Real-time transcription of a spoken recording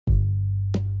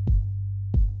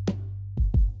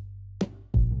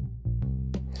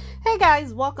Hey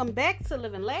guys, welcome back to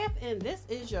Live and Laugh, and this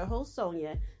is your host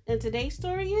Sonia. And today's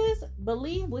story is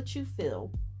Believe What You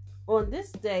Feel. On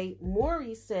this day,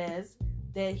 Maury says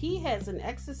that he has an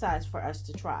exercise for us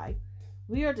to try.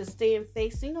 We are to stand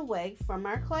facing away from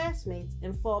our classmates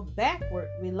and fall backward,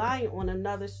 relying on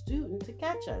another student to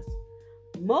catch us.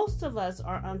 Most of us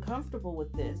are uncomfortable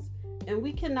with this, and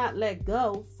we cannot let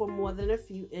go for more than a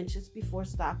few inches before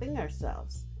stopping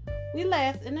ourselves. We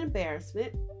laugh in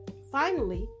embarrassment.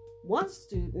 Finally, one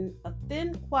student, a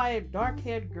thin, quiet,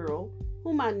 dark-haired girl,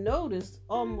 whom I noticed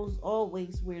almost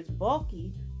always wears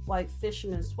bulky white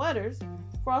fisherman sweaters,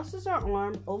 crosses her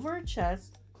arm over her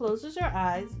chest, closes her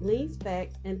eyes, leans back,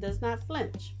 and does not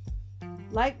flinch.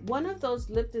 Like one of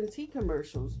those Lipton tea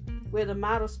commercials where the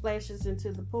model splashes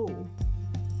into the pool.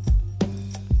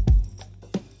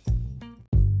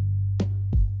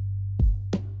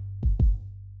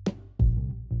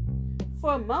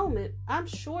 For a moment, I'm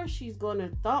sure she's going to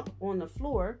thump on the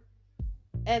floor.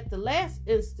 At the last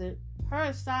instant, her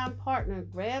assigned partner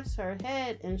grabs her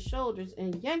head and shoulders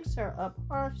and yanks her up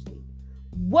harshly.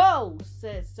 "Whoa!"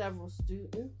 said several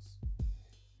students.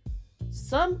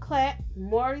 Some clapped.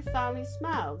 Maury finally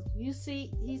smiled. "You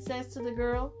see," he says to the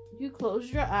girl, "you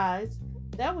closed your eyes.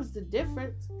 That was the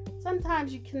difference.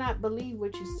 Sometimes you cannot believe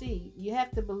what you see. You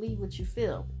have to believe what you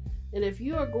feel. And if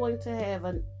you are going to have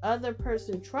another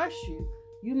person trust you,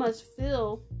 you must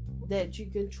feel that you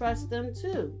can trust them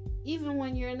too, even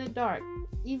when you're in the dark,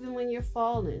 even when you're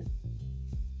falling."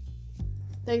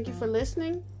 Thank you for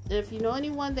listening. And if you know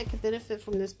anyone that could benefit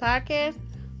from this podcast,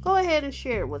 go ahead and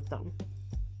share it with them.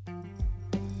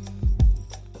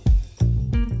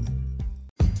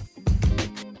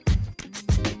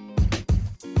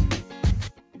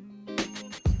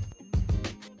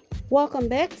 Welcome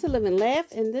back to Live and Laugh,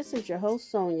 and this is your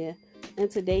host Sonia. And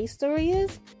today's story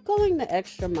is Going the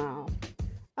Extra Mile.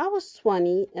 I was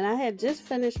 20 and I had just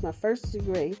finished my first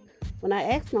degree when I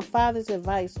asked my father's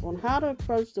advice on how to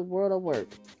approach the world of work.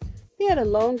 He had a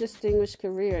long, distinguished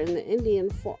career in the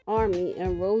Indian Army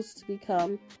and rose to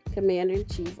become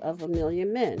Commander-in-Chief of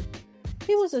 1,000,000 men.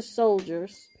 He was a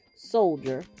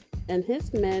soldier, and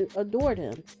his men adored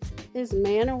him. His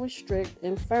manner was strict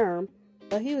and firm,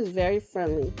 but he was very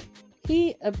friendly.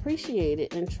 He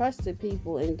appreciated and trusted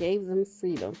people and gave them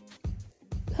freedom.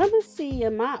 "Come and see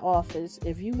in my office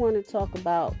if you want to talk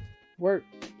about work,"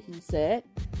 he said.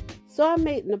 So I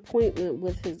made an appointment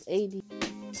with his AD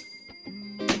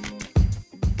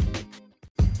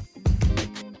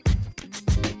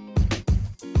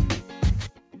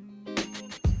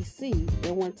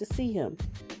and went to see him.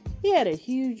 He had a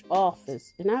huge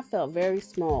office and I felt very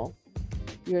small.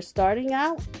 "You're starting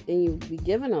out and you'll be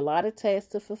given a lot of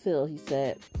tasks to fulfill," he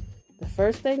said. "The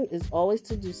first thing is always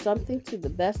to do something to the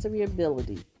best of your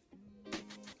ability.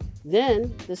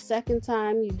 Then, the second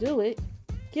time you do it,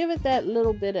 give it that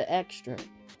little bit of extra."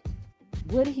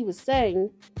 What he was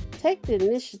saying, take the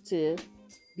initiative,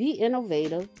 be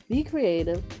innovative, be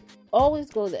creative, always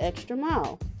go the extra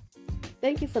mile.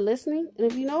 Thank you for listening, and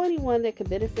if you know anyone that could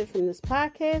benefit from this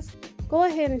podcast, go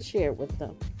ahead and share it with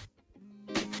them.